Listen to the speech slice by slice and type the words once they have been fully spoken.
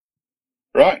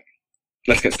Right,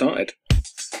 let's get started.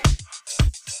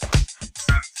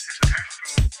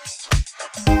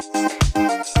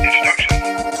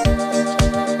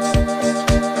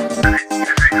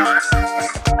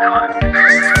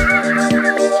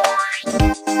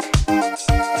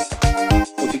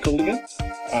 What's it called again?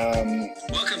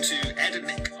 Welcome to Ed and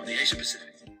Nick on the Asia Pacific.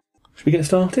 Should we get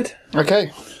started?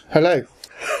 Okay. Hello.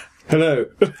 Hello.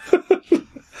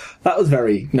 That was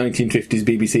very 1950s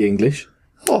BBC English.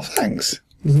 Oh, thanks. It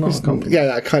was not a compliment. Yeah,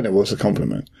 that kind of was a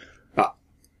compliment.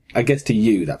 I guess to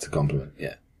you that's a compliment,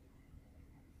 yeah.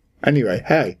 Anyway,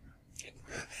 hey.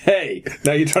 Hey,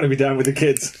 now you're trying to be down with the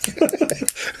kids.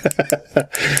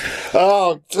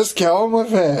 Oh, just get on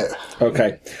with it.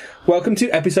 Okay. Welcome to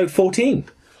episode 14,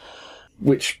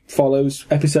 which follows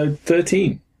episode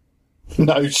 13,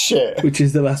 No shit. which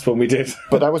is the last one we did.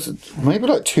 But that was maybe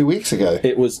like 2 weeks ago.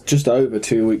 It was just over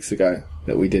 2 weeks ago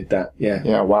that we did that, yeah.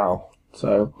 Yeah, wow.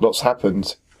 So, Lots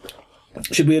happened.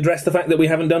 should we address the fact that we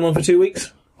haven't done one for 2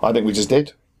 weeks? I think we just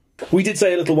did. We did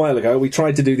say a little while ago, we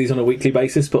tried to do these on a weekly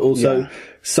basis, but also Yeah.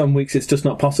 some weeks it's just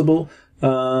not possible.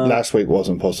 Last week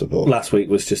wasn't possible. Last week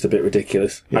was just a bit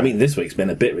ridiculous. I mean, this week's been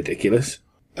a bit ridiculous.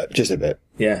 Just a bit.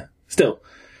 Yeah. Still,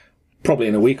 probably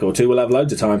in a week or two we'll have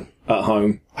loads of time at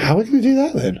home. How are we going to do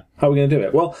that then? How are we going to do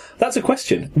it? Well, that's a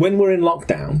question. When we're in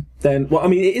lockdown, then, well, I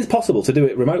mean, it is possible to do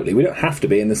it remotely. We don't have to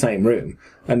be in the same room.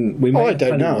 And we may Oh, I have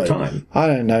don't plenty know. more time. I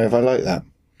don't know if I like that.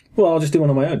 Well, I'll just do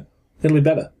one on my own. It'll be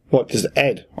better. What, just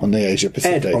Ed on the Asia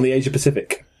Pacific? Ed on the Asia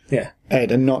Pacific. Yeah.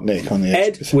 Ed and not Nick on the Asia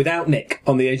Ed Pacific. without Nick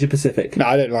on the Asia Pacific. No,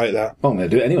 I don't like that. Oh, I'm going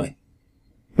to do it anyway.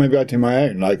 Maybe I'd do my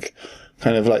own, like,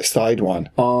 kind of like side one.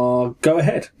 Go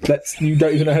ahead. You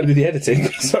don't even know how to do the editing,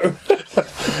 so.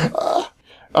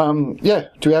 Yeah,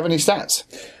 do we have any stats?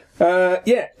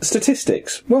 Yeah,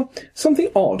 statistics. Well, something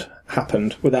odd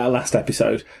happened with our last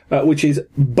episode, which is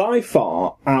by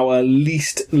far our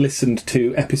least listened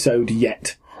to episode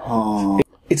yet. Oh.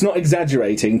 It's not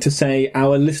exaggerating to say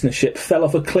our listenership fell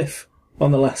off a cliff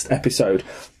on the last episode.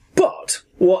 But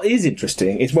what is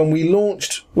interesting is when we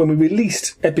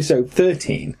released episode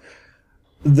 13,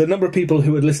 the number of people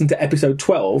who had listened to episode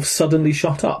 12 suddenly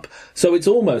shot up. So it's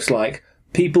almost like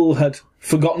people had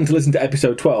forgotten to listen to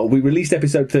episode 12. We released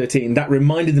episode 13. That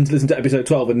reminded them to listen to episode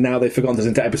 12, and now they've forgotten to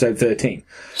listen to episode 13.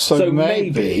 So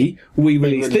maybe we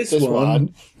released this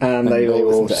one, and they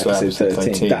all listened to episode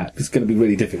 13. That is going to be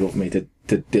really difficult for me to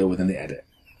deal with in the edit.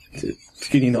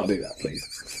 Can you not do that, please?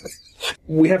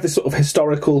 We have this sort of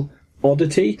historical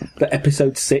oddity that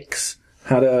episode 6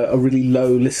 had a really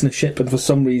low listenership, and for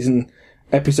some reason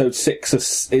episode 6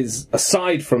 is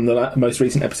aside from the most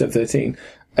recent episode 13,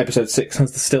 episode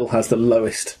 6 still has the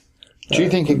lowest. Do you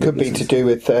think it could be to do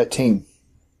with 13?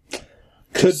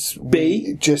 Could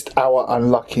be. Just our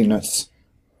unluckiness.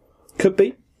 Could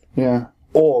be. Yeah.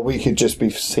 Or we could just be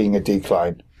seeing a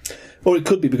decline. Or it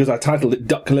could be because I titled it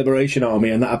Duck Liberation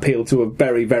Army and that appealed to a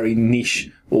very, very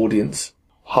niche audience.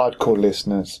 Hardcore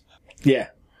listeners. Yeah.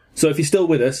 So if you're still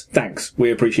with us, thanks.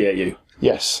 We appreciate you.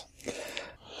 Yes.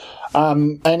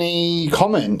 Any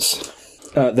comments?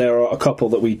 There are a couple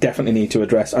that we definitely need to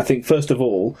address. I think, first of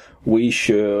all, we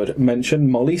should mention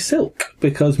Molly Silk,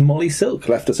 because Molly Silk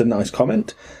left us a nice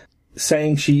comment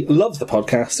saying she loves the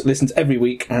podcast, listens every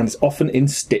week, and is often in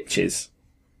stitches.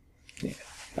 Yeah,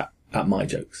 at my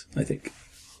jokes, I think.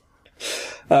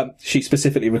 She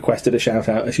specifically requested a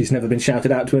shout-out, as she's never been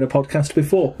shouted out to in a podcast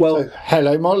before. Well,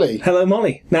 Hello, Molly. hello,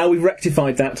 Molly. Now we've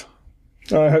rectified that.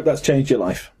 I hope that's changed your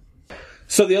life.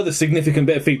 So the other significant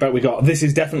bit of feedback we got, this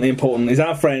is definitely important, is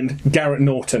our friend Garrett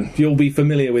Norton. You'll be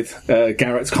familiar with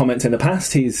Garrett's comments in the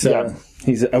past. He's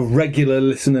a regular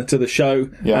listener to the show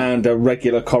and a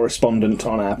regular correspondent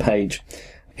on our page.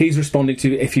 He's responding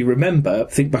to, if you remember,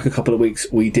 think back a couple of weeks,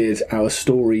 we did our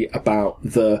story about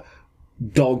the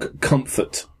dog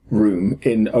comfort room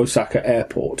in Osaka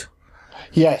Airport.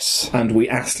 Yes. And we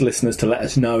asked listeners to let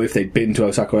us know if they'd been to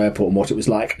Osaka Airport and what it was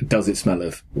like. Does it smell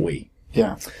of wee?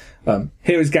 Yeah.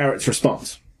 Here is Garrett's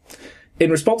response. In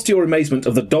response to your amazement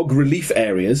of the dog relief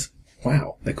areas...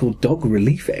 Wow, they're called dog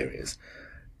relief areas.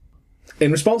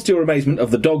 In response to your amazement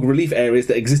of the dog relief areas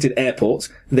that exist in airports,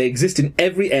 they exist in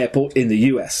every airport in the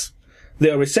US. They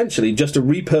are essentially just a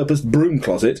repurposed broom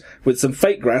closet with some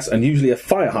fake grass and usually a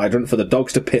fire hydrant for the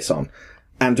dogs to piss on.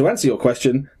 And to answer your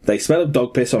question, they smell of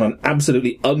dog piss on an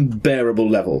absolutely unbearable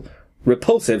level.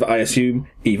 Repulsive, I assume,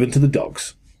 even to the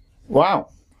dogs. Wow.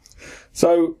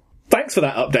 So, thanks for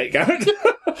that update, Garrett.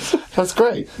 That's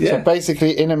great. Yeah. So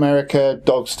basically, in America,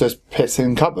 dogs just piss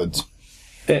in cupboards.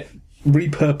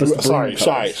 Repurposed. Sorry.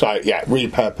 Yeah,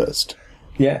 repurposed.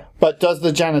 Yeah. But does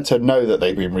the janitor know that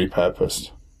they've been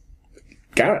repurposed?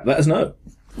 Garrett, let us know.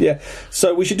 Yeah.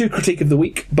 So we should do critique of the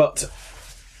week, but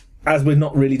as we're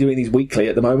not really doing these weekly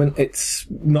at the moment, it's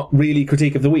not really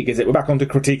critique of the week, is it? We're back onto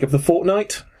critique of the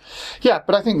fortnight. Yeah,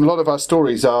 but I think a lot of our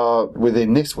stories are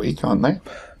within this week, aren't they?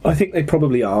 I think they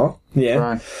probably are. Yeah.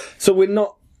 Right. So we're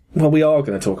not. Well, we are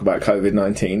going to talk about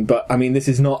COVID-19, but I mean, this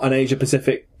is not an Asia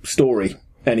Pacific story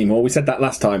anymore. We said that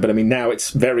last time, but I mean, now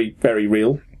it's very, very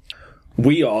real.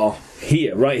 We are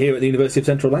here, right here at the University of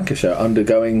Central Lancashire,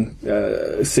 undergoing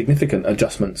significant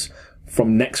adjustments.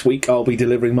 From next week, I'll be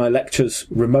delivering my lectures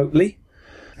remotely.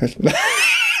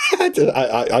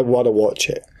 I want to watch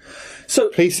it. So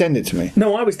Please send it to me.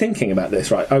 No, I was thinking about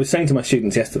this, right? I was saying to my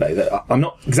students yesterday that I'm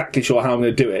not exactly sure how I'm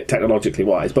going to do it, technologically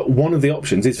wise, but one of the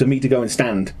options is for me to go and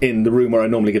stand in the room where I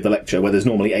normally give the lecture, where there's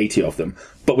normally 80 of them,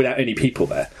 but without any people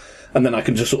there. And then I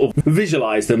can just sort of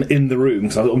visualise them in the room,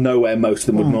 because I sort of know where most of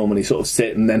them would normally sort of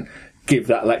sit, and then give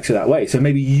that lecture that way. So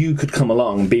maybe you could come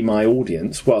along and be my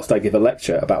audience whilst I give a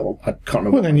lecture about, well, I can't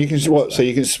remember. Well, then you can, what, so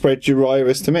you can spread your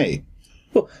virus to me?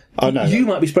 Well, you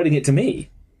might be spreading it to me.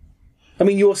 I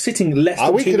mean, you're sitting less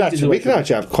than we could actually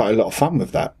have quite a lot of fun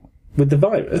with that. With the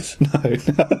virus? No.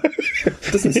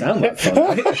 Doesn't sound like fun,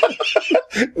 right?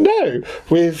 No,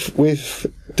 with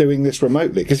doing this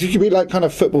remotely. Because you could be like kind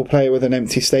of football player with an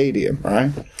empty stadium,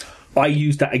 right? I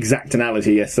used that exact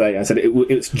analogy yesterday. I said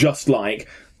it's just like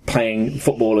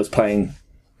footballers playing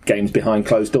games behind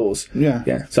closed doors. Yeah.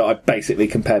 Yeah. So I basically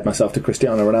compared myself to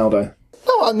Cristiano Ronaldo.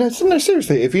 No,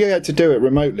 seriously. If you had to do it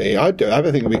remotely, I'd do it. I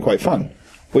think it'd be quite fun.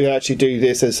 We actually do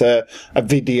this as a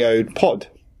videoed pod.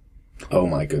 Oh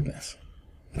my goodness.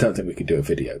 I don't think we could do a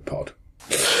video pod.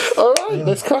 All right,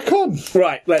 let's crack on.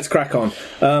 Right, let's crack on.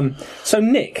 So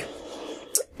Nick,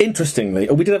 interestingly,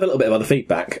 we did have a little bit of other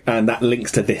feedback, and that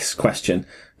links to this question,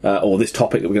 or this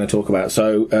topic that we're going to talk about.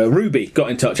 So Ruby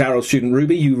got in touch, our old student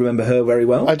Ruby. You remember her very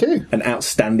well. I do. An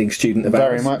outstanding student of ours.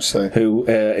 Very much so. Who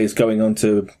is going on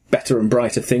to better and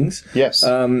brighter things. Yes.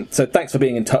 So thanks for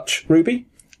being in touch, Ruby.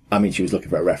 I mean, she was looking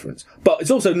for a reference. But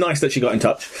it's also nice that she got in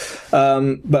touch.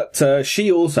 But she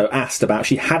also asked about,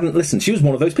 she hadn't listened. She was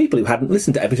one of those people who hadn't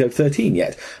listened to episode 13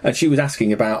 yet. And she was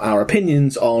asking about our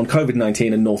opinions on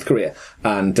COVID-19 and North Korea.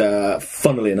 And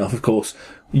funnily enough, of course,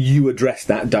 you addressed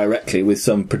that directly with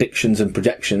some predictions and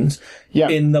projections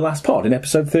in the last pod, in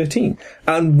episode 13.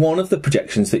 And one of the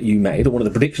projections that you made, or one of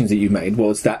the predictions that you made,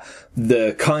 was that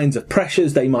the kinds of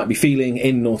pressures they might be feeling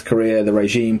in North Korea, the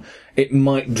regime, it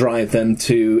might drive them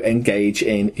to engage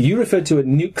in, you referred to a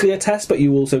nuclear test, but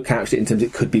you also couched it in terms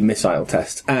it could be missile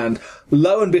tests. And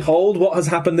lo and behold, what has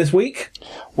happened this week?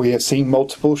 We have seen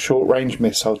multiple short-range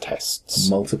missile tests.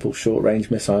 Multiple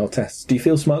short-range missile tests. Do you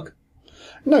feel smug?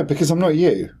 No, because I'm not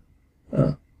you.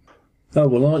 Oh,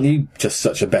 well, aren't you just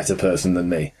such a better person than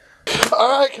me?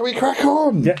 All right, can we crack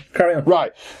on? Yeah, carry on.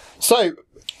 Right. So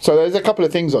there's a couple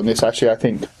of things on this, actually, I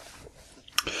think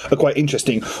are quite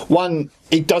interesting. One,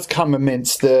 it does come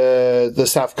amidst the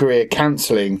South Korea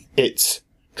cancelling its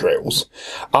drills.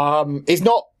 It's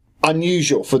not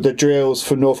unusual for the drills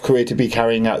for North Korea to be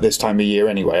carrying out this time of year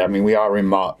anyway. I mean, we are in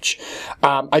March.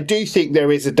 I do think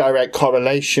there is a direct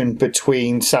correlation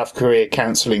between South Korea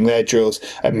cancelling their drills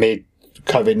amid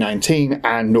COVID-19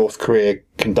 and North Korea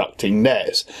conducting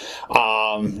theirs.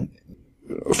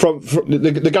 From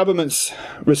the government's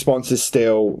response is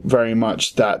still very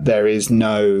much that there is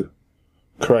no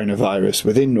coronavirus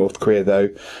within North Korea, though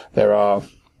there are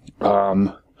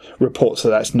reports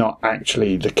that that's not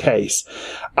actually the case.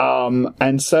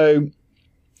 And so,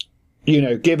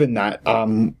 given that,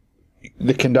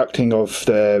 the conducting of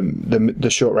the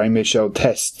short-range missile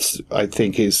tests, I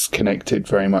think, is connected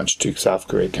very much to South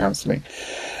Korea cancelling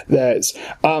theirs.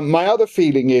 My other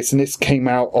feeling is, and this came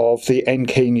out of the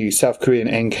NK News, South Korean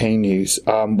NK News,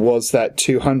 was that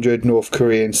 200 North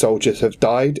Korean soldiers have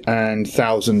died and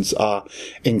thousands are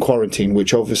in quarantine,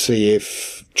 which obviously,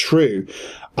 if true,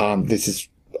 this is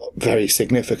very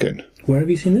significant. Where have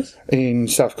you seen this? In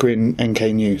South Korean NK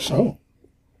News. Oh.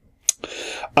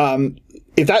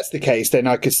 If that's the case, then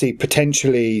I could see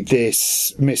potentially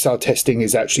this missile testing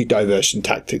is actually diversion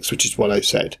tactics, which is what I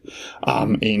said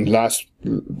in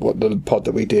the pod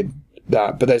that we did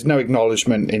that. But there's no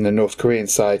acknowledgement in the North Korean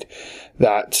side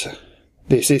that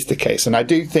this is the case. And I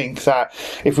do think that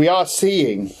if we are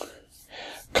seeing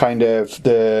kind of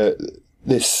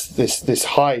this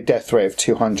high death rate of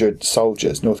 200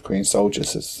 soldiers, North Korean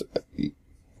soldiers,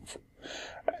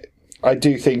 I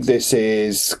do think this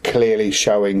is clearly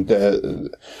showing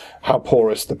how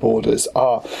porous the borders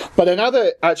are. But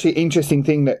another actually interesting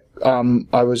thing that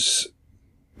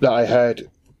I heard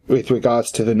with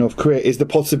regards to the North Korea is the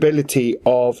possibility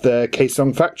of the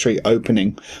Kaesong factory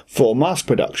opening for mask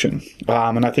production.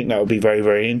 And I think that would be very,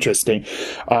 very interesting,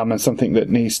 and something that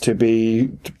needs to be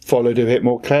followed a bit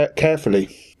more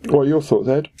carefully. What are your thoughts,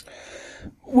 Ed?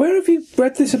 Where have you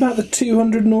read this about the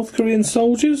 200 North Korean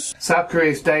soldiers? South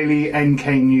Korea's daily NK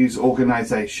News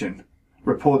organisation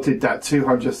reported that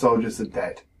 200 soldiers are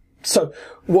dead. So,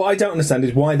 what I don't understand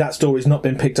is why that story's not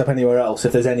been picked up anywhere else,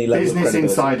 if there's any level of Business credibility.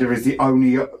 Insider is the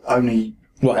only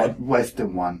Right.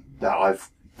 Western one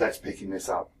that's picking this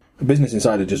up. Business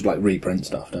Insider just, reprint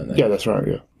stuff, don't they? Yeah, that's right,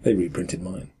 yeah. They reprinted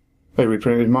mine. They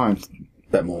reprinted mine.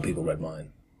 Bet more people read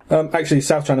mine. Actually,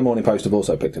 South China Morning Post have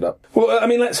also picked it up. Well, I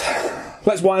mean,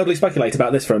 let's wildly speculate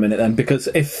about this for a minute then, because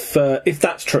if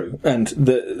that's true, and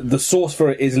the source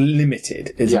for it is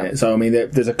limited, isn't it? So, I mean,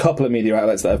 there's a couple of media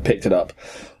outlets that have picked it up,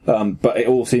 but it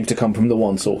all seems to come from the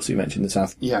one source you mentioned, the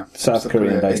South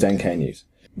Korean-based NK News,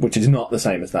 which is not the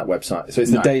same as that website. So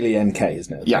it's the Daily NK,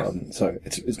 isn't it? Yeah. So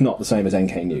it's not the same as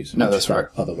NK News. No, that's right.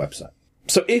 Other website.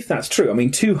 So if that's true, I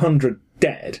mean, 200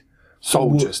 dead.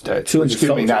 Soldiers dead. 200 Which could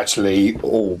mean soldiers. actually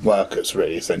all workers,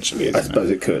 really, essentially, isn't I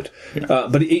suppose it could.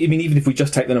 But I mean, even if we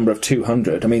just take the number of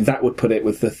 200, I mean, that would put it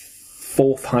with the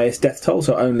fourth highest death toll.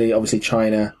 So only, obviously,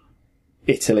 China,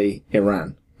 Italy,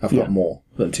 Iran have got more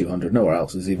than 200. Nowhere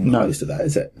else is even close to that,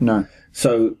 is it? No.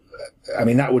 So, I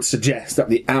mean, that would suggest that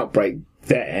the outbreak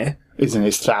there... Isn't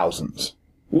it thousands?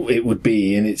 It would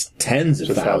be in its tens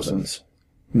of thousands.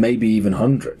 Maybe even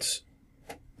hundreds.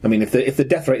 I mean, if the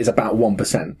death rate is about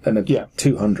 1% and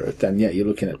 200, then you're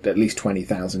looking at least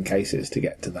 20,000 cases to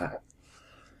get to that.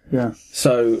 Yeah.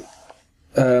 So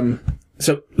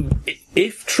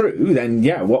if true, then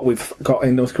what we've got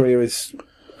in North Korea is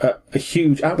a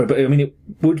huge outbreak. But I mean, it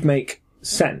would make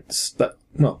sense that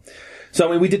so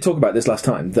I mean, we did talk about this last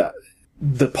time, that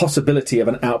the possibility of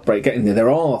an outbreak getting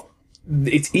there.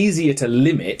 It's easier to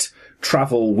limit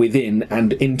travel within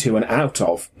and into and out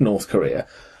of North Korea.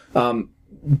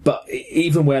 But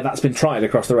even where that's been tried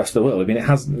across the rest of the world, I mean, it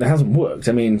hasn't worked.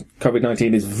 I mean,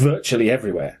 COVID-19 is virtually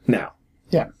everywhere now.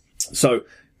 Yeah. So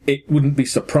it wouldn't be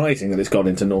surprising that it's got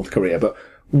into North Korea. But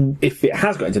if it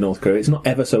has got into North Korea, it's not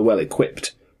ever so well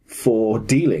equipped for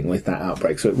dealing with that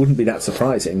outbreak. So it wouldn't be that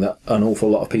surprising that an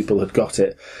awful lot of people had got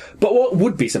it. But what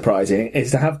would be surprising is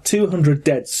to have 200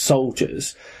 dead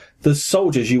soldiers. The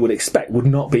soldiers you would expect would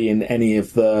not be in any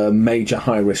of the major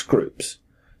high-risk groups.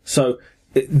 So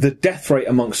the death rate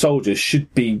among soldiers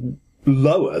should be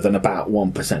lower than about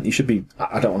 1%. You should be,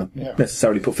 I don't want to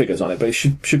necessarily put figures on it, but it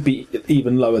should be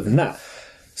even lower than that.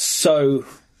 So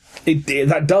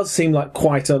that does seem like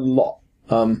quite a lot.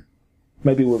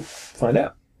 Maybe we'll find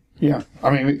out. Yeah, I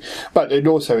mean, but it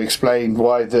also explained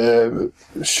why the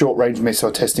short-range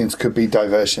missile testings could be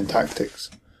diversion tactics.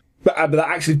 But that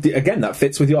actually, again, that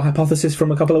fits with your hypothesis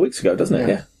from a couple of weeks ago, doesn't it?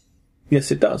 Yeah. Yes,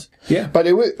 it does. Yeah. But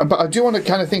I do want to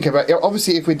kind of think about,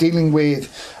 obviously, if we're dealing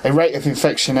with a rate of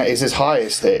infection that is as high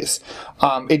as this,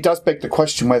 it does beg the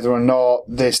question whether or not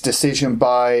this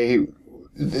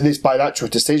bilateral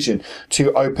decision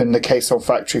to open the Kaesong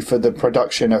factory for the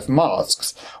production of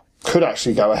masks could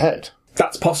actually go ahead.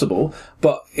 That's possible,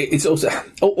 but it's also,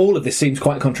 all of this seems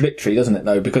quite contradictory, doesn't it,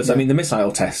 though? Because, I mean, the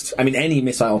missile test, any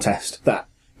missile test that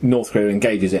North Korea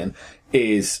engages in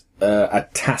is a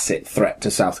tacit threat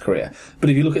to South Korea. But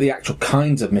if you look at the actual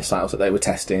kinds of missiles that they were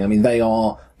testing, I mean, they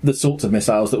are the sorts of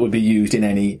missiles that would be used in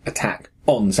any attack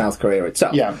on South Korea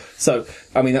itself. Yeah. So,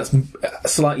 I mean, that's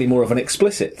slightly more of an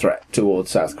explicit threat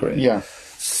towards South Korea. Yeah.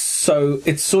 So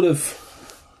it's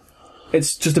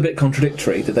it's just a bit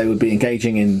contradictory that they would be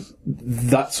engaging in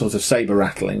that sort of saber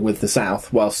rattling with the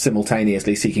South while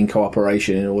simultaneously seeking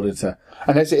cooperation in order to...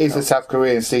 And as it is the South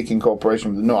Koreans seeking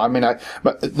cooperation with the North, I mean,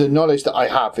 but the knowledge that I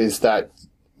have is that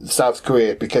South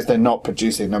Korea, because they're not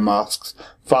producing the masks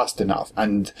fast enough,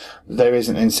 and there is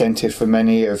an incentive for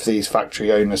many of these factory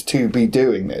owners to be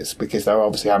doing this, because they're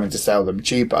obviously having to sell them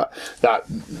cheaper, that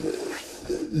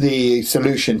the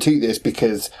solution to this,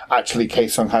 because actually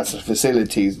Kaesong has the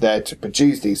facilities there to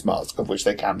produce these masks, of which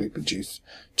they can be produced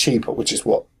cheaper, which is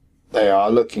what they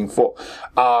are looking for.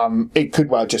 It could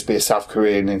well just be a South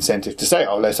Korean incentive to say,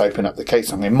 let's open up the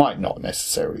Kaesong. It might not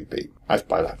necessarily be as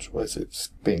bilateral as it's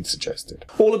being suggested.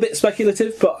 All a bit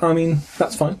speculative, but I mean,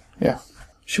 that's fine. Yeah.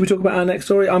 Should we talk about our next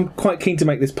story? I'm quite keen to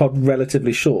make this pod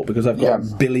relatively short because I've got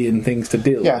a billion things to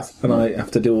deal with and I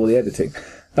have to do all the editing.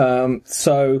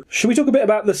 So should we talk a bit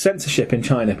about the censorship in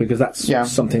China, because that's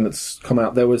something that's come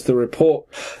out. There was the report,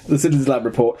 the Citizens Lab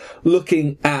report,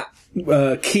 looking at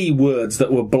key words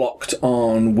that were blocked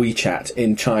on WeChat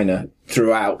in China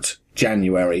throughout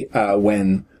January,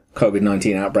 when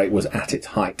COVID-19 outbreak was at its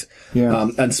height. Yeah.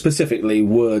 And specifically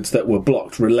words that were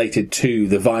blocked related to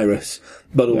the virus,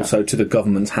 but also to the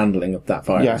government's handling of that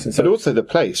virus. Yeah, And so, but also the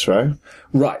place, right?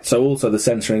 right. So also the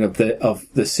censoring of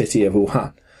the city of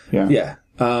Wuhan. Yeah. Yeah.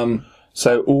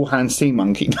 So Wuhan Sea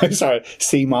Monkey. No, sorry,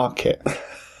 Sea Market.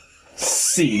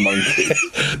 Sea monkey.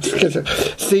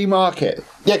 Sea Market.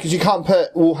 Yeah, because you can't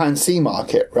put Wuhan Sea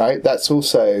Market, right? That's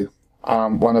also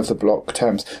one of the block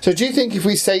terms. So do you think if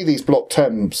we say these block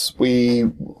terms,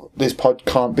 this pod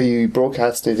can't be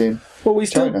broadcasted in Well, we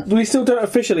China? still don't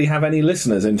officially have any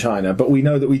listeners in China, but we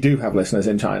know that we do have listeners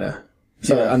in China.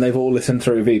 So, Yeah. and they've all listened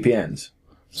through VPNs.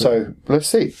 So let's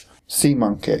see. Sea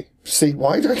Monkey.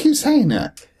 Why do I keep saying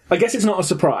that? I guess it's not a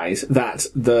surprise that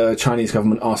the Chinese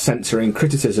government are censoring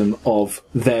criticism of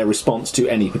their response to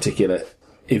any particular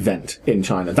event in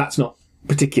China. That's not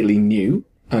particularly new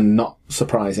and not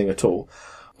surprising at all.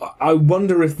 I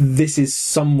wonder if this is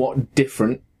somewhat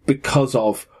different because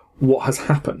of what has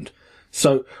happened.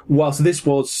 So whilst this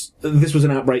was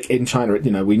an outbreak in China,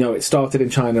 we know it started in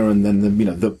China, and then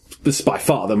the by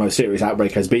far the most serious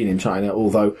outbreak has been in China,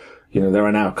 although, there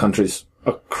are now countries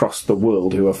across the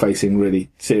world who are facing really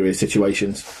serious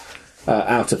situations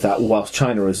out of that, whilst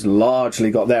China has largely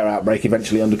got their outbreak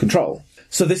eventually under control.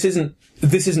 So this isn't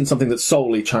something that's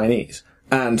solely Chinese.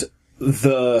 And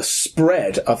the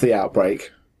spread of the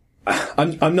outbreak,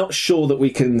 I'm not sure that we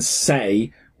can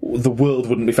say the world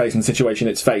wouldn't be facing the situation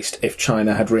it's faced if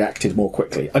China had reacted more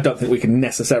quickly. I don't think we can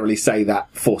necessarily say that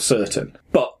for certain.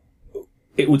 But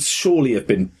it would surely have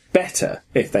been better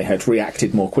if they had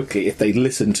reacted more quickly, if they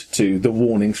listened to the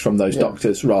warnings from those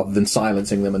doctors rather than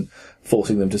silencing them and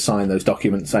forcing them to sign those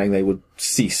documents saying they would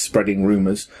cease spreading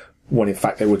rumours, when in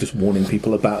fact they were just warning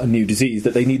people about a new disease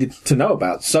that they needed to know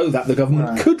about so that the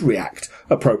government could react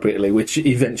appropriately, which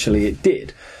eventually it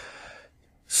did.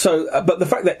 So, but the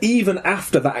fact that even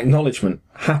after that acknowledgement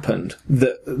happened,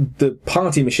 the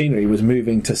party machinery was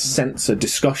moving to censor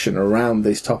discussion around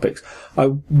these topics, I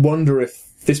wonder if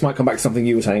this might come back to something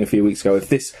you were saying a few weeks ago, if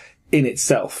this in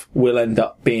itself will end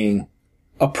up being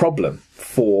a problem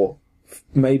for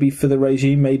the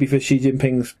regime, maybe for Xi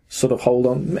Jinping's sort of hold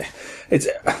on.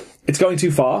 It's going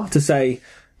too far to say,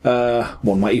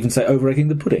 one might even say over-egging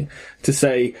the pudding, to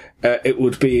say it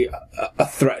would be a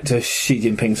threat to Xi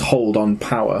Jinping's hold on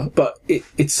power, but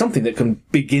it's something that can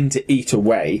begin to eat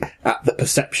away at the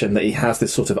perception that he has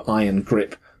this sort of iron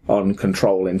grip on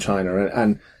control in China,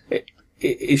 and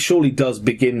it surely does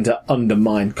begin to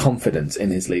undermine confidence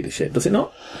in his leadership, does it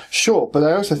not? Sure, but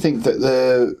I also think that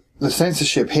the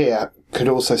censorship here could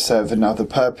also serve another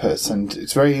purpose, and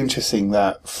it's very interesting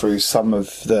that through some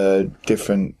of the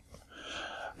different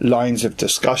lines of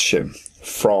discussion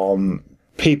from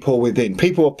people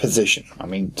of position,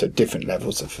 to different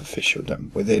levels of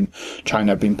officialdom within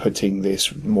China, have been putting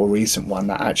this more recent one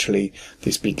that actually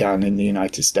this began in the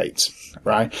United States,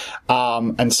 right?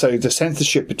 And so the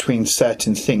censorship between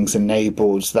certain things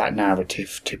enables that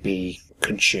narrative to be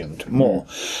consumed more.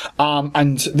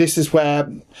 And this is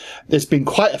where there's been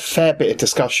quite a fair bit of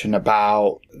discussion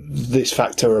about this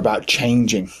factor about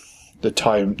changing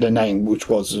the name, which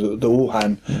was the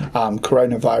Wuhan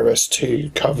coronavirus,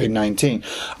 to COVID-19.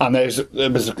 And there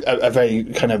was a very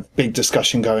kind of big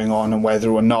discussion going on whether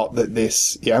or not that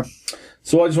this,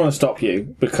 So I just want to stop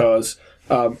you because,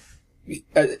 I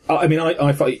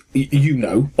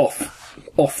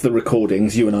off the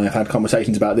recordings, you and I have had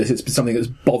conversations about this. It's something that's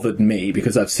bothered me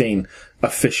because I've seen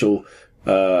official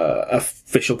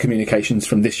communications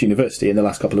from this university in the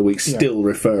last couple of weeks still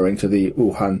referring to the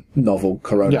Wuhan novel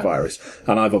coronavirus.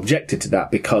 And I've objected to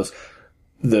that because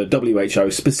the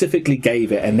WHO specifically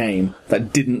gave it a name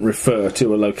that didn't refer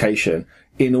to a location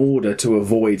in order to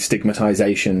avoid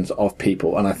stigmatizations of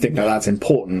people. And I think that that's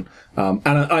important. And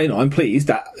I'm pleased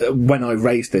that when I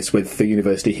raised this with the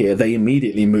university here, they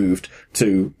immediately moved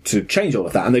to change all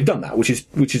of that. And they've done that, which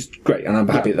is great. And I'm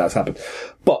happy that that's happened.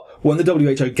 But when the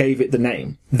WHO gave it the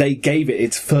name, they gave it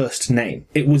its first name.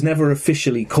 It was never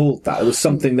officially called that. It was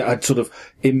something that had sort of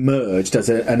emerged as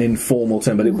an informal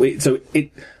term. But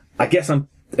I guess I'm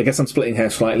splitting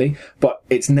hairs slightly, but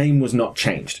its name was not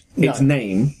changed. No. Its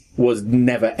name was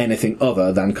never anything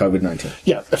other than COVID-19.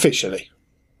 Yeah, officially.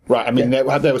 Right,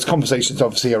 there was conversations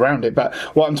obviously around it, but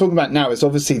what I'm talking about now is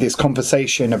obviously this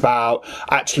conversation about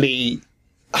actually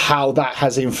how that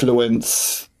has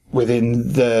influence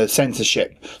within the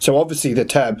censorship. So obviously the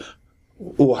term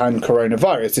Wuhan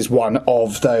coronavirus is one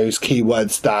of those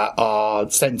keywords that are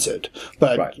censored,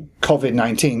 but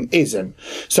COVID-19 isn't.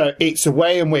 So it's a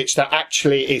way in which that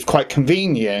actually is quite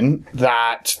convenient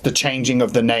that the changing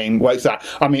of the name works out.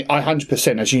 I mean, I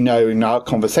 100%, as you know, in our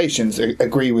conversations,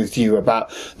 agree with you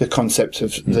about the concept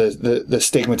of the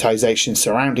stigmatization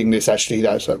surrounding this. Actually,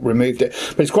 that's what removed it.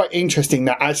 But it's quite interesting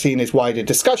that actually in this wider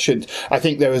discussion, I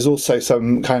think there is also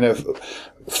some kind of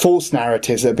false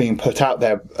narratives that are being put out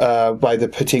there by the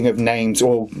putting of names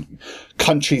or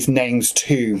countries' names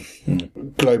to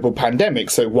global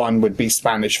pandemics. So one would be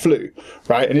Spanish flu,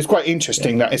 right? And it's quite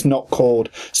interesting that it's not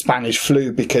called Spanish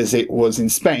flu because it was in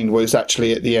Spain, it was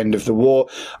actually at the end of the war.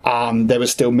 There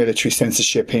was still military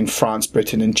censorship in France,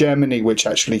 Britain and Germany, which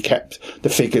actually kept the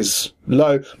figures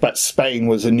low, but Spain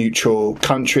was a neutral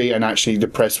country and actually the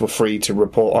press were free to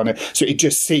report on it. So it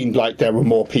just seemed like there were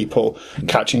more people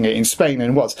catching it in Spain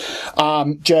than was.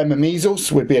 German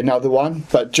measles would be another one,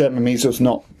 but German measles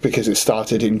not because it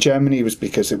started in Germany, it was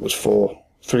because it was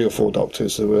 3 or 4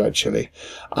 doctors who were actually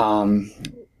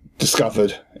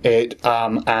discovered it,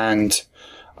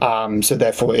 so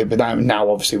therefore but now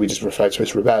obviously we just refer to it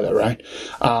as rubella, right?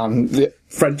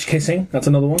 French kissing, that's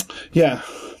another one. Yeah.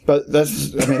 But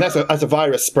that's a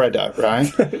virus spreader,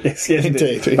 right? yes,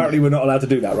 indeed. Apparently we're not allowed to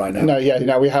do that right now.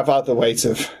 No, we have other ways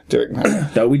of doing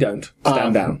that. No, we don't.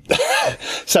 Stand down.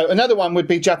 So another one would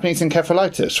be Japanese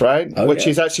encephalitis, right? Which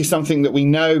is actually something that we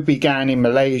know began in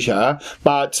Malaysia,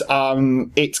 but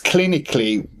it's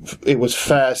clinically, it was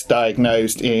first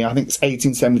diagnosed in, I think it's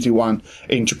 1871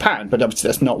 in Japan, but obviously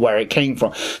that's not where it came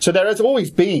from. So there has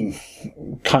always been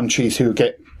countries who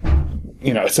get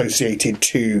associated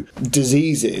to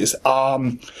diseases.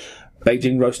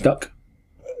 Beijing roast duck?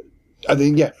 I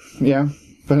think, yeah,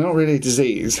 but not really a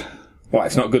disease. Well,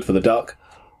 it's not good for the duck.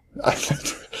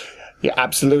 You're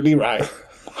absolutely right.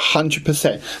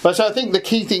 100%. But so I think the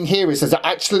key thing here is that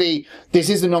actually this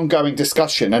is an ongoing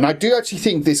discussion. And I do actually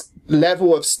think this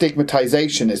level of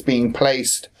stigmatization is being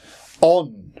placed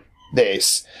on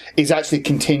this is actually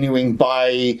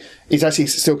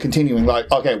still continuing.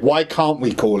 Like, okay, why can't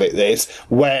we call it this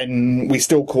when we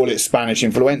still call it Spanish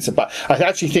influenza? But I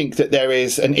actually think that there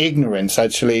is an ignorance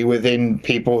actually within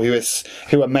people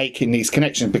who are making these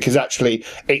connections, because actually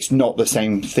it's not the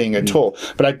same thing at all.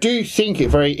 But I do think it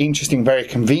very interesting, very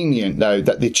convenient though,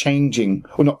 that the changing,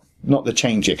 or not the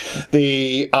changing.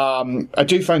 I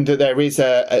do find that there is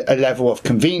a level of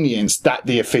convenience that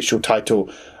the official title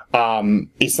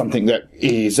is something that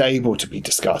is able to be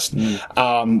discussed.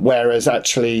 Whereas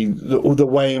actually the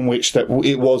way in which that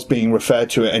it was being referred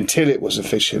to it until it was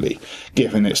officially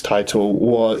given its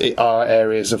title are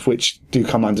areas of which do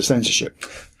come under censorship.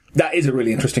 That is a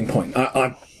really interesting point.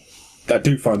 I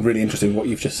do find really interesting what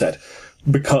you've just said,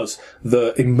 because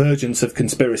the emergence of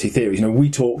conspiracy theories, we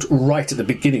talked right at the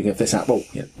beginning of this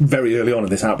very early on in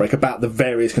this outbreak about the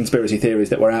various conspiracy theories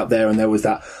that were out there, and there was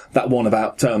that one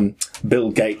about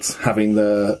Bill Gates having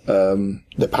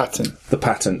the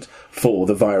patent for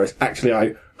the virus. Actually,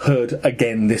 I heard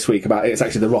again this week about it. It's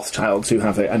actually the Rothschilds who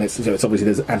have it, and it's obviously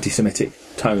there's anti-Semitic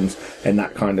tones in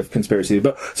that kind of conspiracy.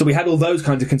 But so we had all those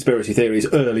kinds of conspiracy theories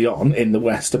early on in the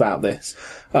West about this.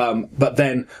 But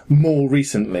then more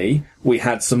recently, we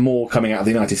had some more coming out of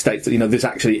the United States that, this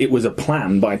actually, it was a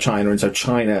plan by China. And so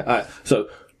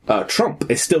Trump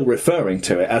is still referring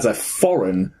to it as a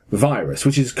foreign virus,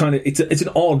 which is kind of, it's an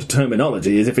odd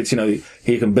terminology, as if it's,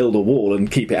 he can build a wall and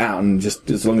keep it out, and just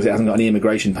as long as it hasn't got any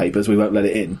immigration papers, we won't let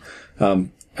it in.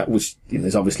 Which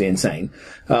is obviously insane.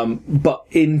 But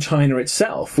in China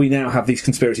itself, we now have these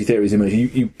conspiracy theories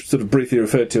emerging. You sort of briefly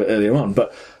referred to it earlier on,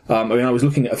 but, I was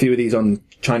looking at a few of these on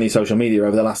Chinese social media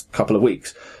over the last couple of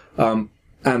weeks.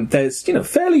 And there's,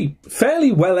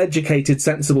 fairly well-educated,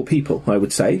 sensible people, I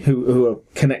would say, who are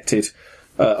connected,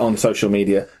 on social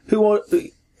media, who are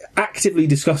actively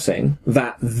discussing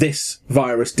that this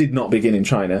virus did not begin in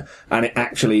China, and it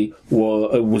actually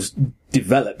was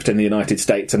developed in the United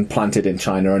States and planted in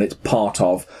China, and it's part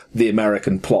of the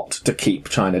American plot to keep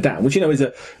China down, which, is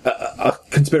a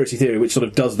conspiracy theory which sort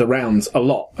of does the rounds a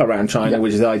lot around China,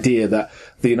 which is the idea that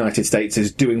the United States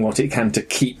is doing what it can to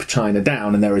keep China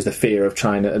down, and there is the fear of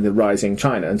China and the rising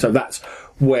China. And so that's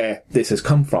where this has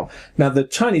come from. Now, the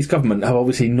Chinese government have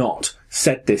obviously not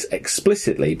said this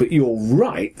explicitly, but you're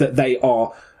right that they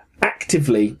are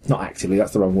not actively,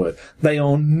 that's the wrong word. They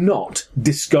are not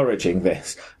discouraging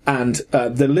this. And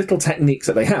the little techniques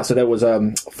that they have, so there was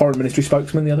a foreign ministry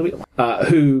spokesman the other week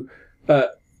who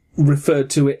referred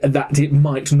to it that it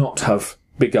might not have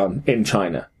begun in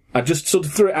China. I just sort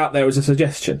of threw it out there as a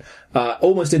suggestion.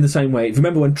 Almost in the same way,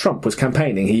 remember when Trump was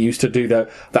campaigning, he used to do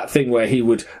that thing where he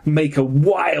would make a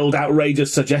wild,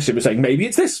 outrageous suggestion, saying, maybe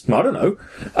it's this, I don't know.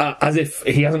 As if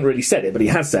he hasn't really said it, but he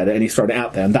has said it and he's thrown it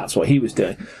out there, and that's what he was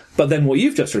doing. But then what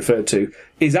you've just referred to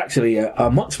is actually a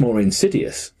much more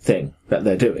insidious thing that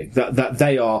they're doing. That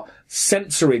they are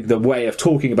censoring the way of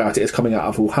talking about it as coming out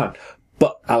of Wuhan,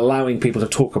 but allowing people to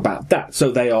talk about that. So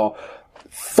they are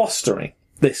fostering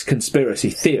this conspiracy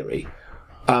theory.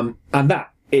 And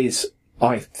that is,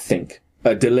 I think,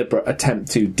 a deliberate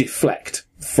attempt to deflect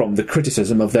from the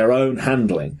criticism of their own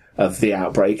handling of the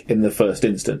outbreak in the first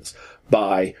instance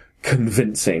by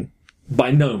convincing,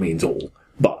 by no means all,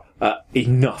 but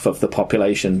enough of the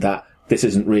population that this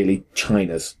isn't really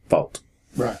China's fault.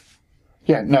 Right.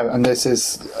 Yeah, no, and this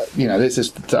is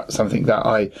something that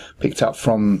I picked up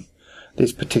from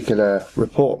this particular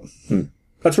report.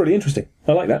 That's really interesting.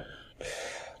 I like that.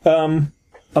 I'm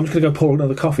just going to go pour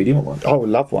another coffee. Do you want one? Oh,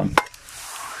 love one.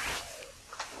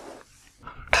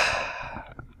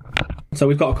 So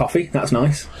we've got a coffee. That's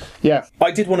nice. Yeah.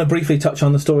 I did want to briefly touch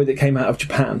on the story that came out of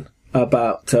Japan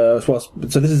about... so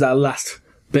this is our last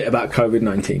bit about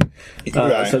COVID-19.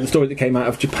 Right. So the story that came out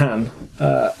of Japan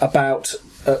about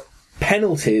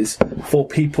penalties for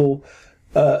people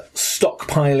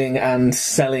stockpiling and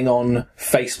selling on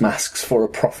face masks for a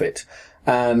profit.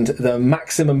 And the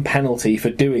maximum penalty for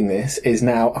doing this is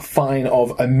now a fine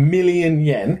of 1 million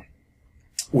yen,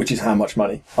 which is how much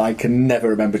money? I can never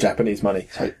remember Japanese money.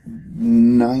 So,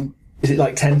 9? Is it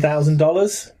like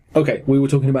 $10,000? Okay, we were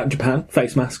talking about Japan,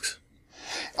 face masks.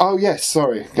 Oh, yes,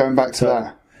 sorry. Going back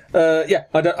to that. Yeah,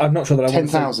 I'm not sure that I want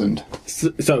to... 10,000.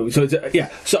 So it's,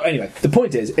 yeah. So anyway, the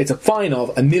point is, it's a fine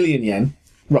of 1 million yen,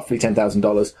 roughly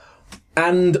 $10,000,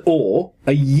 and or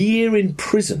a year in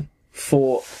prison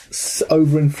for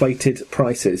overinflated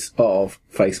prices of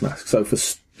face masks. So for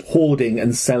hoarding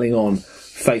and selling on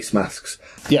face masks.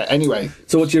 Yeah, anyway.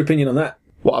 So what's your opinion on that?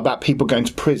 What about people going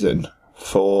to prison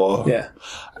for... Yeah.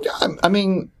 I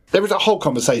mean, there is a whole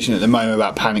conversation at the moment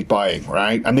about panic buying,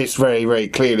 right? And this very, very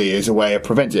clearly is a way of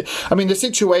preventing it. I mean, the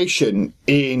situation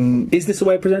in... Is this a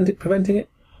way of preventing it?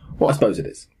 Well, I suppose it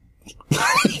is.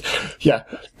 Yeah.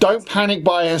 Don't panic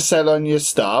buy and sell on your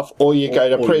stuff, or you go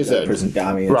to prison.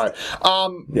 Yeah, I mean, right.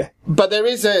 yeah. But there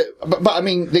is but I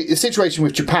mean, the situation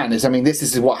with Japan is, I mean, this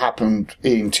is what happened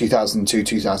in 2002,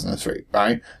 2003,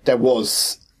 right? There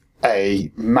was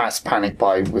a mass panic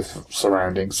buy with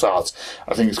surrounding SARS.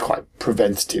 I think it's quite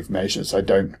preventative measures. I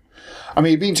mean,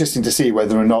 it'd be interesting to see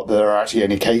whether or not there are actually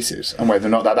any cases, and whether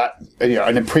or not that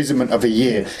an imprisonment of a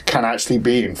year can actually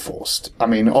be enforced. I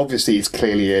mean, obviously it's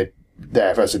clearly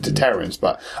there as a deterrence,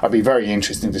 but I'd be very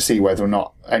interested to see whether or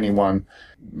not anyone,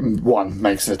 one,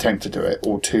 makes an attempt to do it,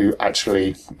 or two,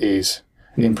 actually is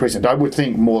imprisoned. I would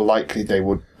think more likely they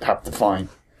would have the fine.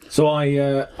 So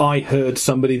I heard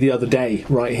somebody the other day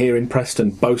right here in Preston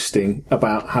boasting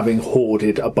about having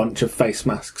hoarded a bunch of face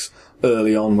masks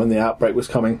early on when the outbreak was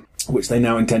coming, which they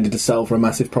now intended to sell for a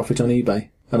massive profit on eBay.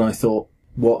 And I thought,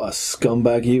 what a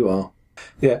scumbag you are.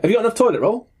 Yeah. Have you got enough toilet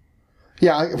roll?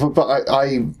 Yeah, but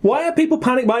I... Why are people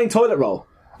panic buying toilet roll?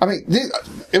 I mean,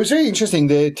 it was really interesting.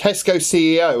 The Tesco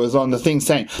CEO was on the thing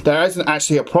saying there isn't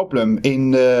actually a problem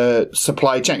in the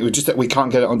supply chain. It was just that we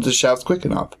can't get it onto the shelves quick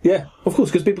enough. Yeah, of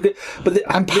course, because people get...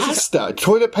 And pasta.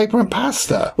 Toilet paper and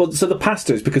pasta. Well, so the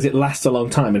pasta is because it lasts a long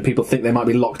time and people think they might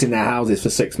be locked in their houses for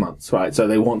 6 months, right? So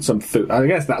they want some food. I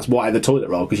guess that's why the toilet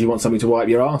roll, because you want something to wipe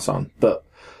your arse on. But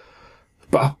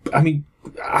I mean...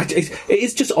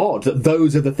 It's just odd that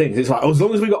those are the things. It's like, as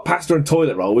long as we got pasta and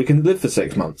toilet roll, we can live for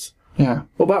 6 months. Yeah.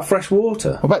 What about fresh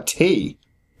water? What about tea?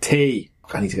 Tea.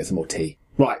 I need to get some more tea.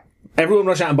 Right. Everyone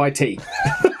rush out and buy tea.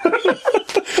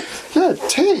 Yeah,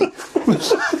 tea.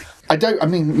 I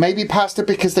mean, maybe pasta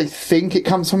because they think it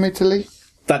comes from Italy?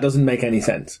 That doesn't make any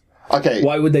sense. Okay.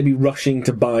 Why would they be rushing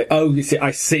to buy... Oh, you see,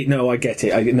 I see. No, I get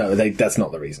it. That's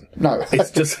not the reason. No.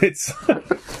 It's...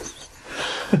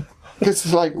 Because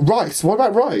it's like rice. What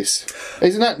about rice?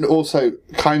 Isn't that also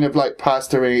kind of like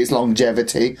pasta in its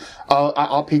longevity?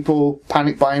 Are people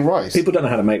panic buying rice? People don't know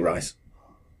how to make rice.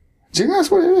 Do you think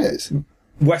that's what it is?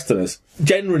 Westerners,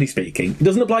 generally speaking, it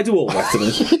doesn't apply to all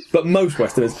Westerners, but most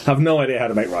Westerners have no idea how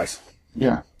to make rice.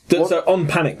 Yeah. So on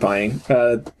panic buying,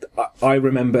 I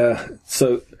remember...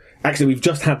 So actually, we've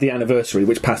just had the anniversary,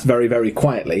 which passed very, very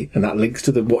quietly, and that links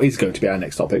to what is going to be our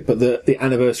next topic, but the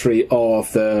anniversary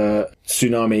of the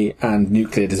tsunami and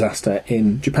nuclear disaster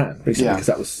in Japan recently, because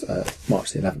that was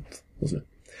March the 11th, wasn't it?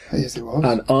 Yes, it was.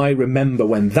 And I remember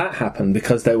when that happened,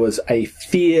 because there was a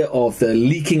fear of the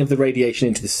leaking of the radiation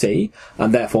into the sea,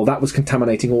 and therefore that was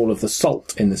contaminating all of the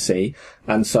salt in the sea,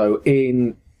 and so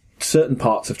in certain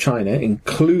parts of China,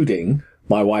 including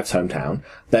my wife's hometown,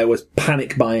 there was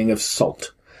panic buying of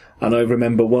salt. And I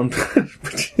remember one,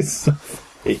 which is so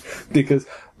funny, because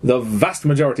the vast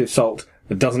majority of salt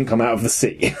doesn't come out of the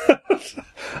sea.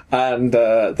 And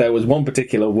there was one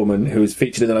particular woman who was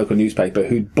featured in the local newspaper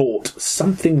who'd bought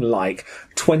something like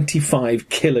 25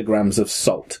 kilograms of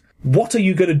salt. What are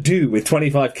you going to do with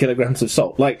 25 kilograms of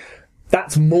salt? Like,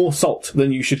 that's more salt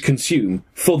than you should consume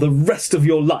for the rest of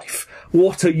your life.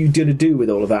 What are you going to do with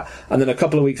all of that? And then a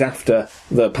couple of weeks after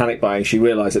the panic buying, she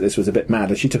realised that this was a bit mad,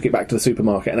 and she took it back to the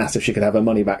supermarket and asked if she could have her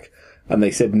money back. And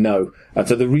they said no. And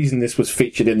so the reason this was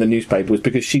featured in the newspaper was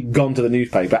because she'd gone to the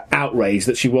newspaper outraged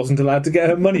that she wasn't allowed to get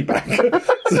her money back.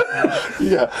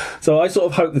 Yeah. So I sort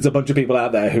of hope there's a bunch of people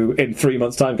out there who in 3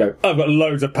 months' time go, I've got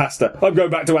loads of pasta. I'm going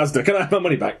back to Asda. Can I have my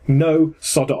money back? No,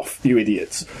 sod off, you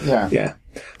idiots. Yeah. Yeah.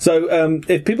 So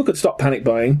if people could stop panic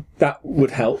buying, that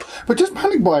would help. But does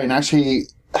panic buying actually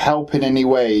help in any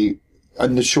way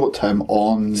in the short term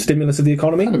on Stimulus of the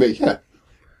economy? Yeah.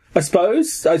 I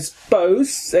suppose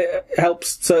it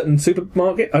helps certain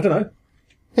supermarket. I don't know.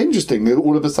 Interesting.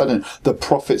 All of a sudden, the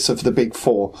profits of the big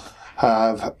four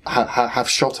have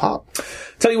shot up.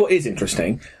 Tell you what is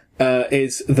interesting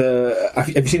is have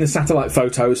you seen the satellite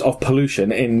photos of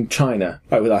pollution in China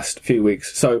over the last few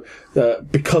weeks? So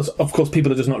because of course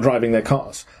people are just not driving their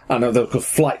cars, and of course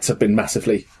flights have been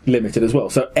massively limited as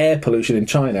well. So air pollution in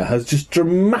China has just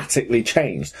dramatically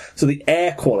changed. So the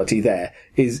air quality there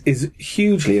is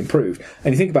hugely improved.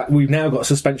 And you think about, we've now got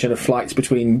suspension of flights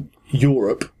between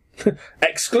Europe,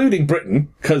 excluding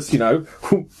Britain, because, you know,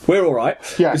 we're all right.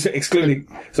 Yeah. Excluding,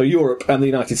 so Europe and the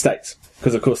United States,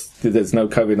 because of course there's no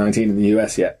COVID-19 in the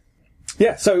US yet.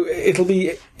 Yeah, so it'll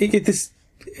be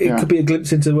it could be a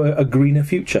glimpse into a greener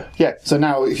future. Yeah. So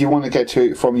now, if you want to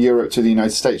get from Europe to the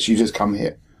United States, you just come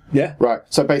here. Yeah. Right.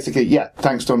 So basically, yeah,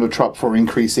 thanks Donald Trump for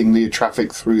increasing the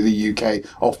traffic through the UK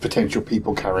of potential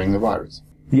people carrying the virus.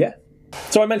 Yeah.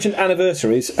 So I mentioned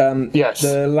anniversaries. Yes.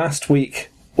 The last week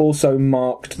also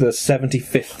marked the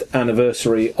 75th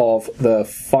anniversary of the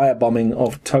firebombing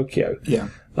of Tokyo. Yeah.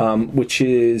 Which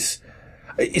is,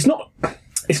 it's not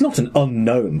an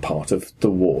unknown part of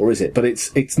the war, is it? But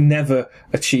it's never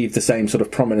achieved the same sort of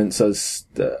prominence as,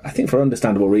 I think for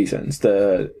understandable reasons,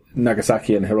 the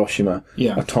Nagasaki and Hiroshima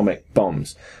atomic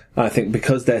bombs. And I think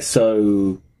because they're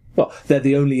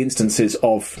the only instances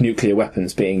of nuclear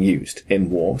weapons being used in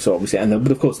war. So obviously,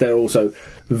 but of course they're also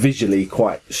visually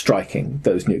quite striking,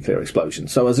 those nuclear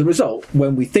explosions. So as a result,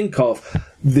 when we think of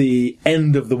the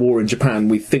end of the war in Japan,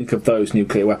 we think of those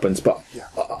nuclear weapons. But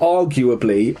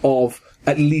arguably of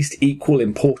at least equal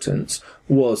importance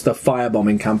was the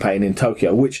firebombing campaign in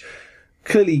Tokyo, which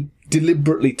clearly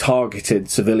deliberately targeted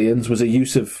civilians, was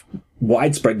a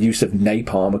widespread use of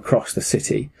napalm across the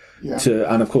city. Yeah.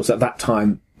 And of course at that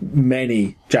time,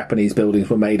 many Japanese buildings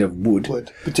were made of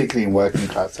wood. Particularly in working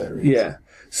class areas. Yeah.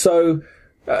 So,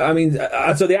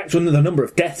 the number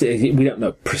of deaths, we don't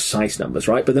know precise numbers,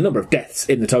 right? But the number of deaths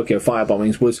in the Tokyo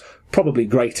firebombings was probably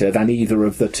greater than either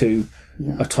of the two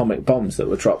atomic bombs that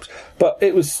were dropped. But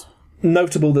it was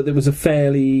notable that there was a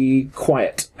fairly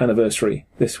quiet anniversary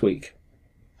this week.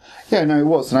 Yeah, no, it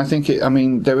was. And I think it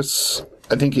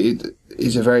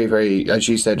is a very, very, as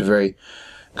you said, a very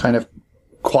kind of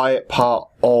quiet part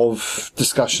of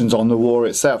discussions on the war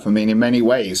itself. I mean, in many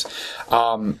ways,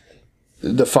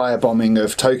 the firebombing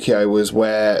of Tokyo was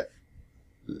where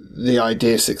the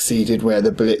idea succeeded where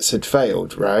the Blitz had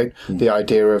failed, right? The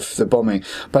idea of the bombing.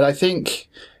 But I think,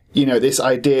 you know, this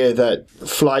idea that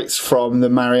flights from the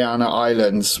Mariana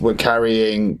Islands were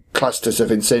carrying clusters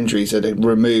of incendiaries that had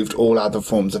removed all other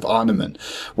forms of armament,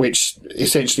 which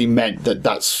essentially meant that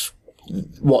that's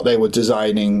what they were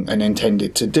designing and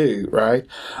intended to do, right?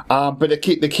 But the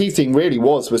key thing really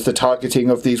was the targeting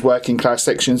of these working class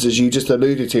sections, as you just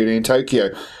alluded to, in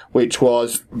Tokyo, which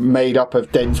was made up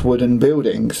of dense wooden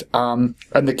buildings. And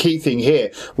the key thing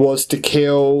here was to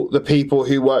kill the people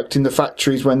who worked in the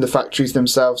factories when the factories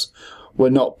themselves were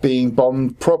not being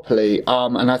bombed properly.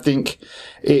 And I think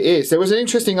it is. There was an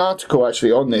interesting article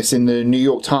actually on this in the New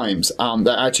York Times,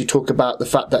 that actually talked about the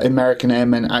fact that American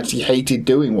airmen actually hated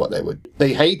doing what they were.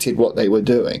 They hated what they were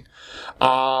doing.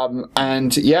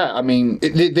 And yeah, I mean,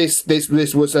 this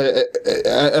was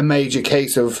a major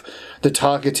case of the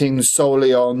targeting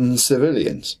solely on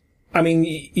civilians. I mean,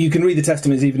 you can read the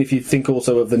testimonies even if you think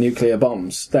also of the nuclear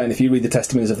bombs. Then if you read the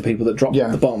testimonies of the people that dropped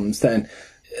the bombs, then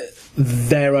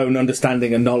their own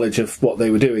understanding and knowledge of what they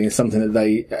were doing is something that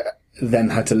they then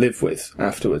had to live with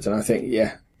afterwards. And I think,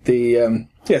 the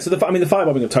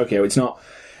firebombing of Tokyo,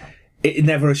 it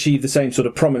never achieved the same sort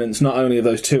of prominence, not only of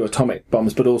those 2 atomic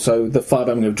bombs, but also the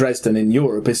firebombing of Dresden in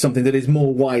Europe is something that is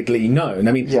more widely known.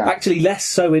 I mean, actually less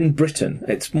so in Britain.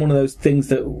 It's one of those things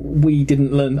that we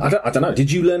didn't learn. I don't know.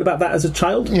 Did you learn about that as a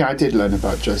child? Yeah, I did learn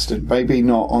about Dresden. Maybe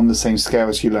not on the same scale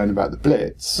as you learn about the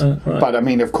Blitz. Right. But, I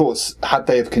mean, of course, had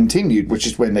they have continued, which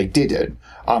is when they didn't,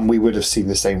 we would have seen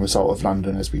the same result of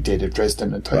London as we did of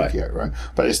Dresden and Tokyo, right?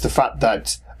 But it's the fact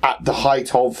that at the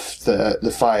height of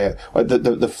the fire,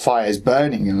 the fires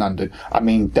burning in London, I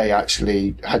mean, they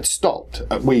actually had stopped.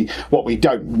 What we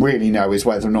don't really know is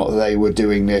whether or not they were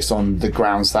doing this on the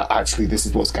grounds that actually this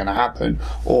is what's going to happen,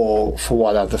 or for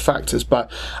what other factors.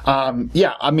 But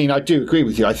yeah, I mean, I do agree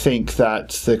with you. I think that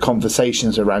the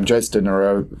conversations around Dresden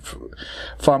are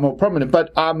far more prominent.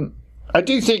 But I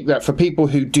do think that for people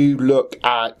who do look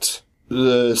at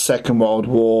the Second World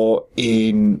War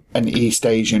in an East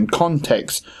Asian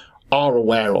context, are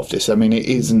aware of this. I mean, it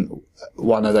isn't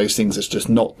one of those things that's just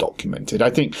not documented. I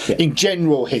think in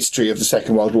general history of the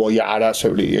Second World War, yeah, I'd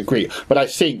absolutely agree. But I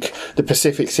think the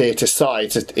Pacific theatre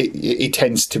side, it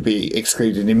tends to be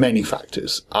excluded in many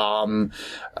factors.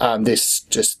 This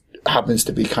just happens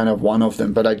to be kind of one of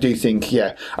them. But I do think,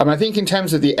 I think in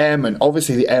terms of the airmen,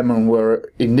 obviously the airmen were,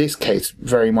 in this case,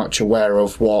 very much aware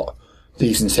of what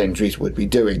these incendiaries would be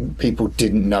doing. People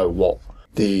didn't know what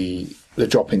the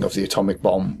dropping of the atomic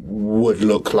bomb would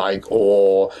look like,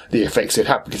 or the effects it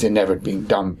had, because it never had been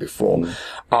done before.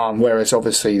 Whereas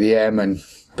obviously the airmen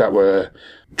that were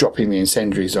dropping the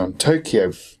incendiaries on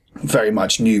Tokyo very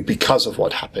much knew because of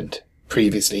what happened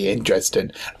previously in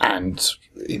Dresden and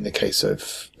in the case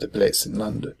of the Blitz in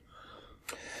London.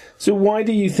 So why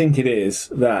do you think it is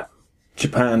that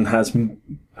Japan has...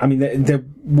 I mean, there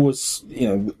was,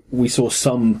 we saw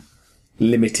some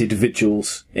limited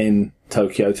vigils in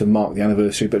Tokyo to mark the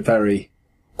anniversary, but very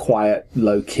quiet,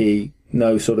 low-key,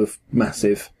 no sort of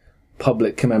massive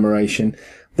public commemoration.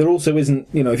 There also isn't,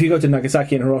 if you go to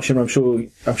Nagasaki and Hiroshima, I'm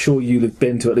sure you'll have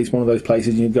been to at least one of those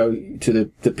places. You go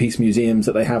to the peace museums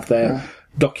that they have there,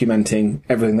 documenting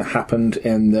everything that happened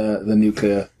in the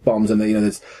nuclear bombs, and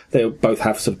they both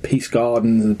have sort of peace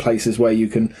gardens and places where you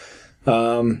can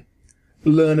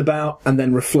learn about and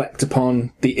then reflect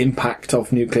upon the impact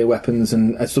of nuclear weapons,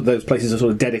 and so those places are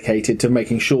sort of dedicated to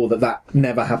making sure that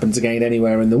never happens again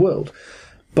anywhere in the world.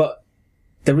 But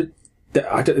there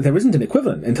isn't an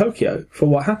equivalent in Tokyo for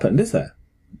what happened, is there?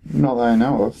 Not that I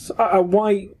know of. So,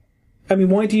 why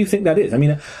do you think that is? I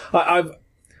mean, I'm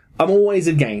always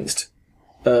against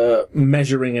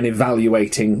measuring and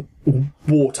evaluating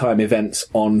wartime events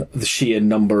on the sheer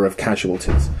number of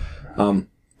casualties.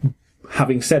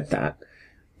 Having said that,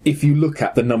 if you look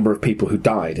at the number of people who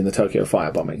died in the Tokyo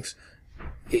firebombings,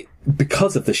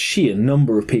 because of the sheer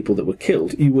number of people that were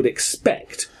killed, you would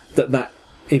expect that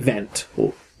event,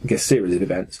 or I guess series of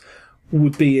events,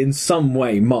 would be in some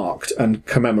way marked and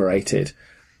commemorated,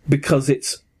 because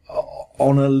it's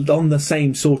on the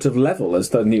same sort of level as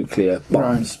the nuclear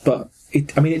bombs. Right. But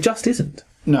it just isn't.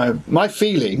 No, my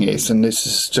feeling is, and this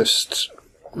is just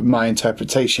my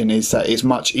interpretation, is that it's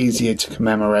much easier to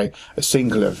commemorate a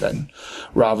single event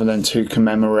rather than to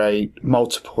commemorate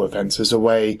multiple events as a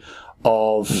way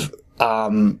of,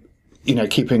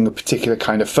 keeping a particular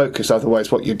kind of focus.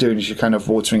 Otherwise, what you're doing is you're kind of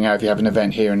watering out if you have an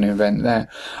event here and an event there.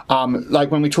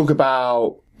 Like when we talk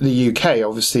about the UK,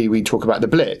 obviously we talk about the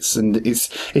Blitz, and it's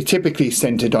typically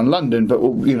centred on London, but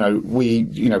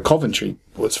Coventry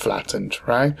was flattened,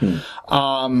 right?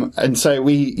 And so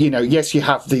yes, you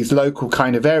have these local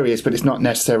kind of areas, but it's not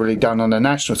necessarily done on a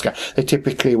national scale. They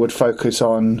typically would focus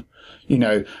on,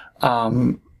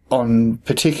 on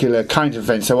particular kinds of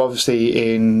events. So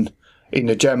obviously in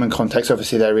the German context,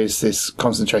 obviously there is this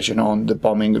concentration on the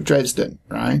bombing of Dresden,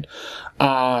 right?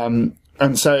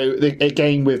 And so,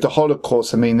 again, with the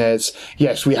Holocaust, I mean,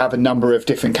 we have a number of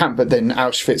different camps, but then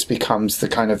Auschwitz becomes the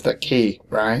kind of the key,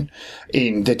 right,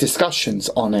 in the discussions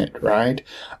on it, right?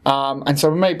 And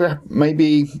so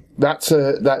maybe that's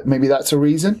a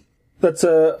reason. That's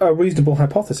a reasonable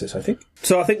hypothesis, I think.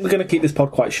 So I think we're going to keep this pod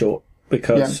quite short,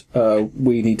 because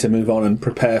we need to move on and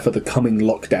prepare for the coming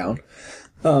lockdown.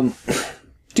 Do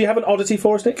you have an oddity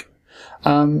for us, Nick?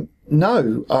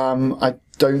 No. I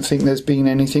don't think there's been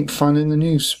anything fun in the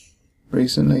news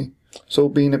recently. It's all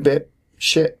been a bit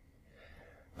shit.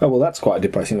 Oh, well, that's quite a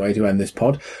depressing way to end this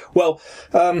pod. Well,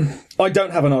 I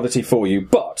don't have an oddity for you,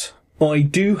 but I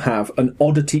do have an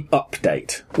oddity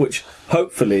update, which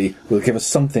hopefully will give us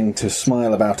something to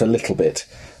smile about a little bit.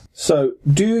 So,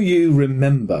 do you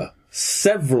remember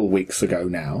several weeks ago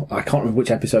now, I can't remember which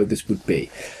episode this would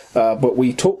be, but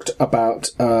we talked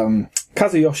about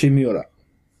Kazuyoshi Miura.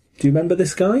 Do you remember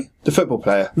this guy? The football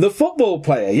player. The football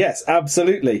player, yes,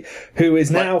 absolutely. Who is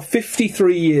now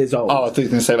 53 years old. Oh, I thought you were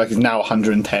going to say like he's now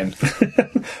 110.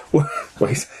 Well,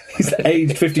 he's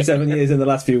aged 57 years in the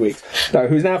last few weeks. No,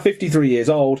 who's now 53 years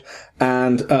old,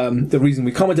 and the reason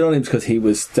we commented on him is because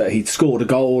he'd scored a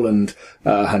goal and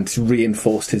had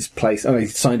reinforced his place. He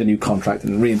signed a new contract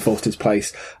and reinforced his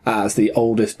place as the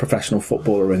oldest professional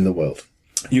footballer in the world.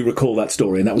 You recall that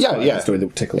story, and that was quite a story that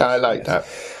would tickle us. I like that.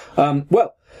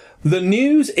 Well, the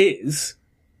news is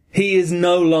he is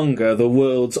no longer the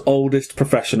world's oldest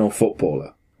professional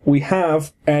footballer. We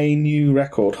have a new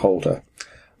record holder.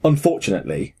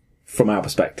 Unfortunately, from our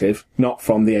perspective, not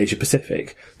from the Asia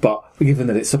Pacific, but given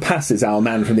that it surpasses our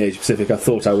man from the Asia Pacific, I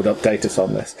thought I would update us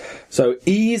on this. So,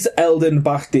 Is Eldin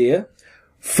Bahdir,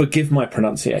 forgive my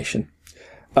pronunciation,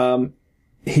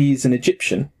 he's an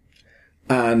Egyptian,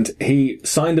 and he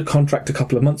signed a contract a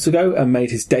couple of months ago and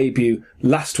made his debut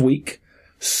last week,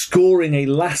 scoring a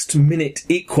last-minute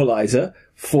equaliser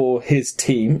for his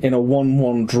team in a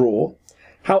 1-1 draw.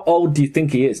 How old do you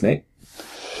think he is, Nick?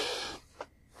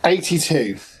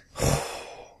 82.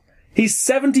 He's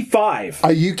 75.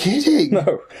 Are you kidding?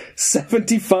 No,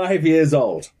 75 years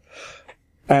old.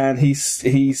 And he's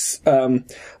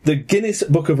the Guinness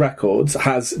Book of Records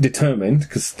has determined,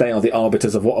 because they are the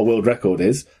arbiters of what a world record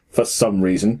is, for some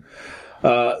reason,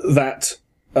 that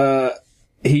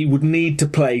he would need to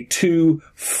play 2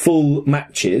 full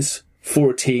matches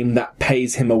for a team that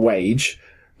pays him a wage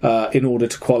in order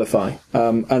to qualify.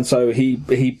 And so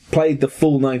he played the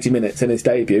full 90 minutes in his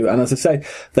debut, and as I say,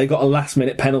 they got a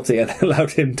last-minute penalty and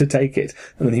allowed him to take it.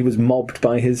 And then he was mobbed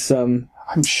by his...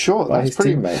 I'm sure that's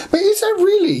pretty... teammate. But is that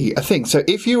really a thing? So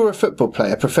if you were a football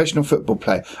player, a professional football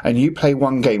player, and you play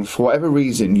one game, for whatever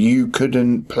reason, you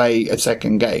couldn't play a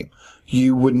second game,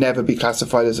 you would never be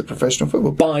classified as a professional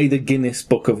football player? By the Guinness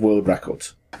Book of World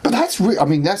Records. But that's...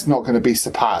 that's not going to be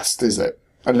surpassed, is it?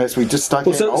 Unless we just start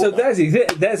getting so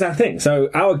there's our thing. So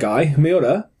our guy,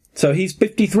 Miura, so he's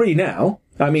 53 now.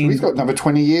 I mean... He's got another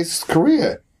 20 years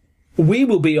career. We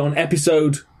will be on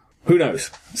episode... Who knows?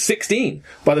 16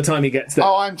 by the time he gets there.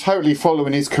 Oh, I'm totally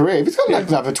following his career. He's got like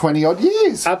another 20-odd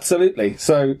years. Absolutely.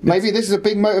 So maybe this is a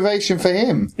big motivation for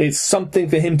him. It's something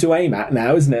for him to aim at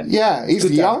now, isn't it? Yeah, he's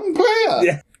a young player.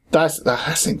 Yeah.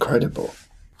 That's incredible.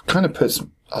 Kind of puts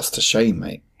us to shame,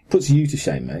 mate. Puts you to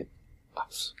shame, mate.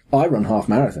 Us. I run half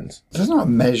marathons. That's not a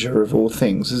measure of all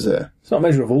things, is it? It's not a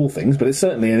measure of all things, but it's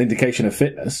certainly an indication of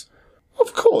fitness.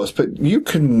 Of course, but you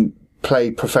can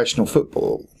play professional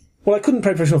football. Well, I couldn't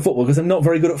play professional football because I'm not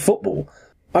very good at football.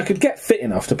 I could get fit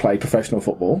enough to play professional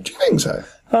football. Do you think so?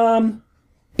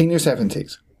 In your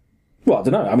 70s? Well, I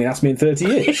don't know. I mean, ask me in 30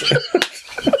 years.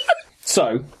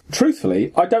 So,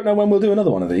 truthfully, I don't know when we'll do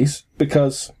another one of these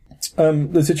because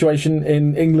the situation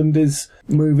in England is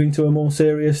moving to a more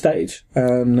serious stage,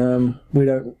 and we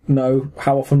don't know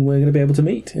how often we're going to be able to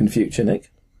meet in future,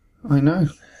 Nick. I know.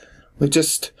 Let's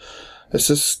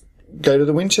just go to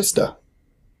the Winchester.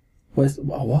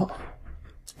 What?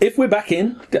 If we're back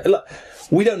in, look,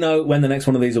 we don't know when the next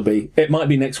one of these will be. It might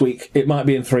be next week. It might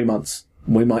be in 3 months.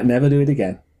 We might never do it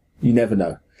again. You never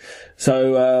know.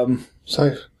 So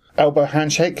elbow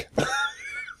handshake.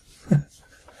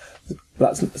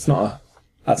 That's not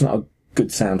a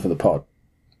good sound for the pod.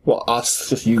 What, us?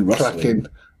 Just you rustling.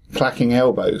 clacking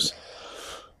elbows.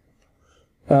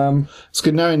 It's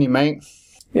good knowing you, mate.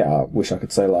 Yeah, I wish I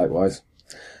could say likewise.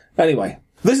 Anyway,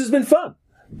 this has been fun.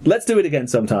 Let's do it again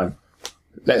sometime.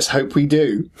 Let's hope we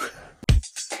do.